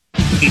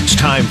It's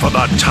time for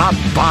the top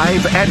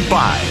 5 at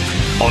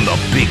 5 on the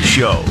Big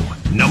Show.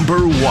 Number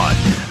 1.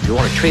 If you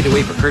want to trade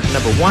away for curtain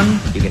number 1,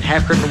 you can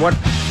have curtain 1.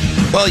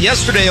 Well,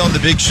 yesterday on the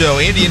Big Show,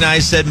 Andy and I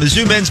said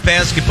Mizzou men's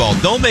basketball,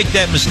 don't make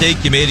that mistake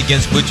you made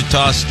against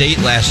Wichita State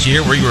last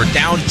year where you were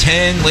down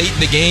 10 late in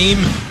the game.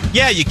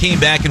 Yeah, you came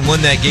back and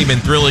won that game in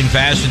thrilling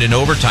fashion in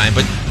overtime,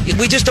 but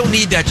we just don't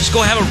need that. Just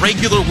go have a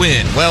regular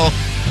win. Well,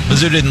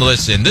 Mizzou didn't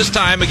listen. This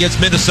time against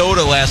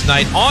Minnesota last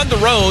night on the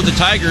road, the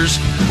Tigers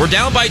were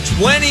down by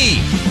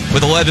 20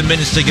 with 11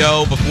 minutes to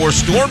go before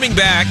storming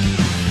back,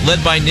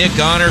 led by Nick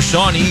Honor,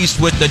 Sean East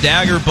with the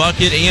dagger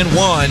bucket and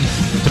one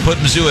to put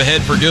Mizzou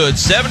ahead for good.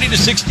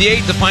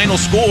 70-68, the final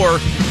score.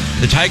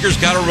 The Tigers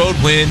got a road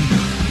win.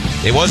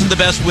 It wasn't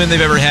the best win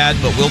they've ever had,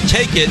 but we'll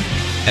take it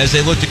as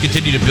they look to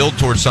continue to build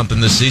towards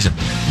something this season.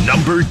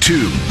 Number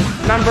 2.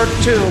 Number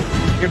 2,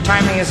 your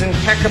timing is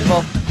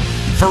impeccable.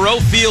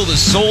 Faurot Field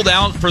is sold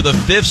out for the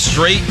 5th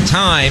straight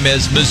time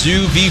as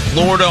Mizzou v.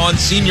 Florida on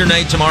senior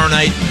night tomorrow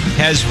night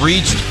has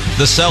reached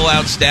the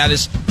sellout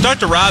status. Talk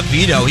to Rob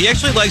Vito. He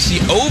actually likes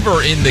the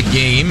over in the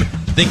game,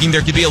 thinking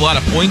there could be a lot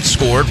of points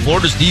scored.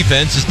 Florida's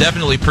defense is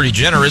definitely pretty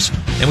generous,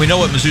 and we know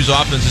what Mizzou's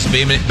offense has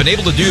been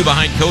able to do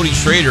behind Cody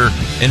Schrader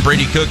and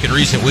Brady Cook in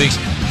recent weeks.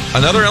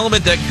 Another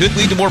element that could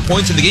lead to more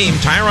points in the game,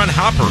 Tyron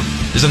Hopper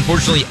is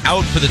unfortunately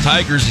out for the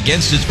Tigers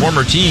against his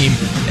former team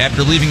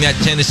after leaving that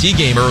Tennessee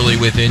game early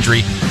with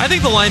injury. I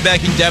think the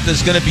linebacking depth is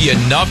going to be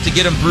enough to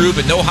get him through,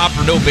 but no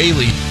Hopper, no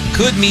Bailey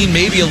could mean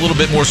maybe a little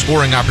bit more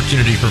scoring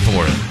opportunity for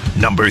Florida.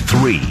 Number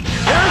 3.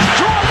 There's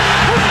Jordan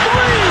for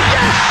 3.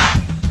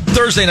 Yes!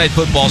 Thursday night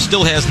football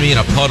still has me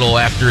in a puddle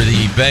after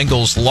the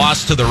Bengals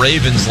lost to the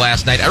Ravens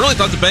last night. I really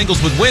thought the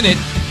Bengals would win it,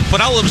 but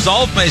I'll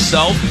absolve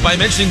myself by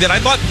mentioning that I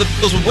thought the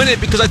Bengals would win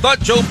it because I thought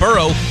Joe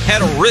Burrow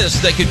had a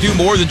wrist that could do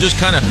more than just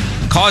kind of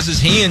cause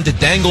his hand to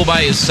dangle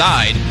by his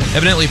side.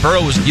 Evidently,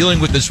 Burrow was dealing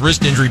with this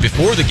wrist injury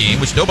before the game,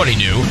 which nobody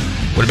knew.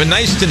 Would have been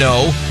nice to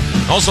know.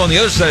 Also, on the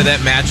other side of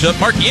that matchup,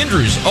 Mark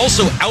Andrews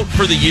also out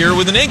for the year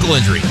with an ankle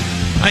injury.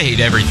 I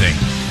hate everything.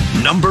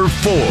 Number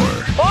 4.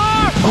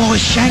 Oh,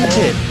 shanked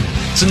it.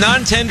 It's a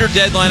non-tender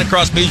deadline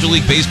across Major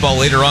League Baseball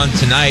later on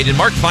tonight, and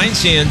Mark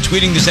Feinsand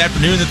tweeting this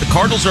afternoon that the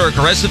Cardinals are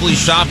aggressively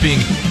shopping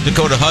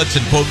Dakota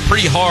Hudson, quote,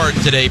 pretty hard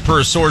today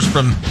per a source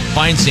from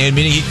Feinsand,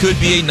 meaning he could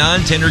be a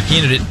non-tender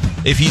candidate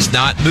if he's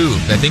not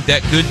moved. I think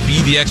that could be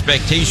the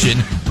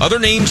expectation. Other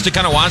names to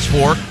kind of watch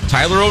for,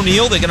 Tyler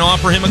O'Neill, they can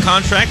offer him a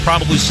contract,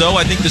 probably so.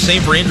 I think the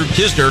same for Andrew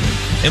Kisner,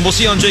 and we'll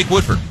see on Jake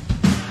Woodford.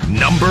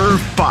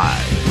 Number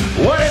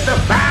 5. What did the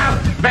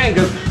 5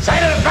 fingers say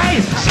to the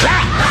face?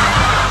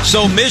 Slap!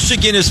 So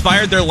Michigan has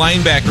fired their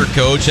linebacker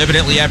coach,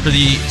 evidently after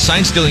the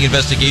sign-stealing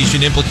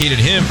investigation implicated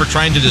him for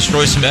trying to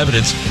destroy some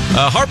evidence.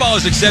 Harbaugh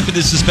has accepted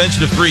his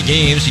suspension of 3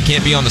 games. He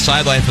can't be on the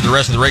sideline for the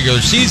rest of the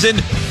regular season.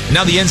 And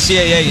now the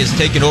NCAA has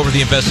taken over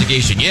the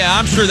investigation. Yeah,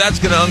 I'm sure that's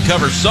going to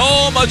uncover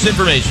so much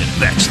information.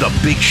 That's the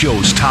Big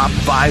Show's top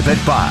 5 at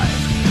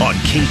 5 on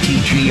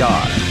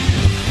KTGR.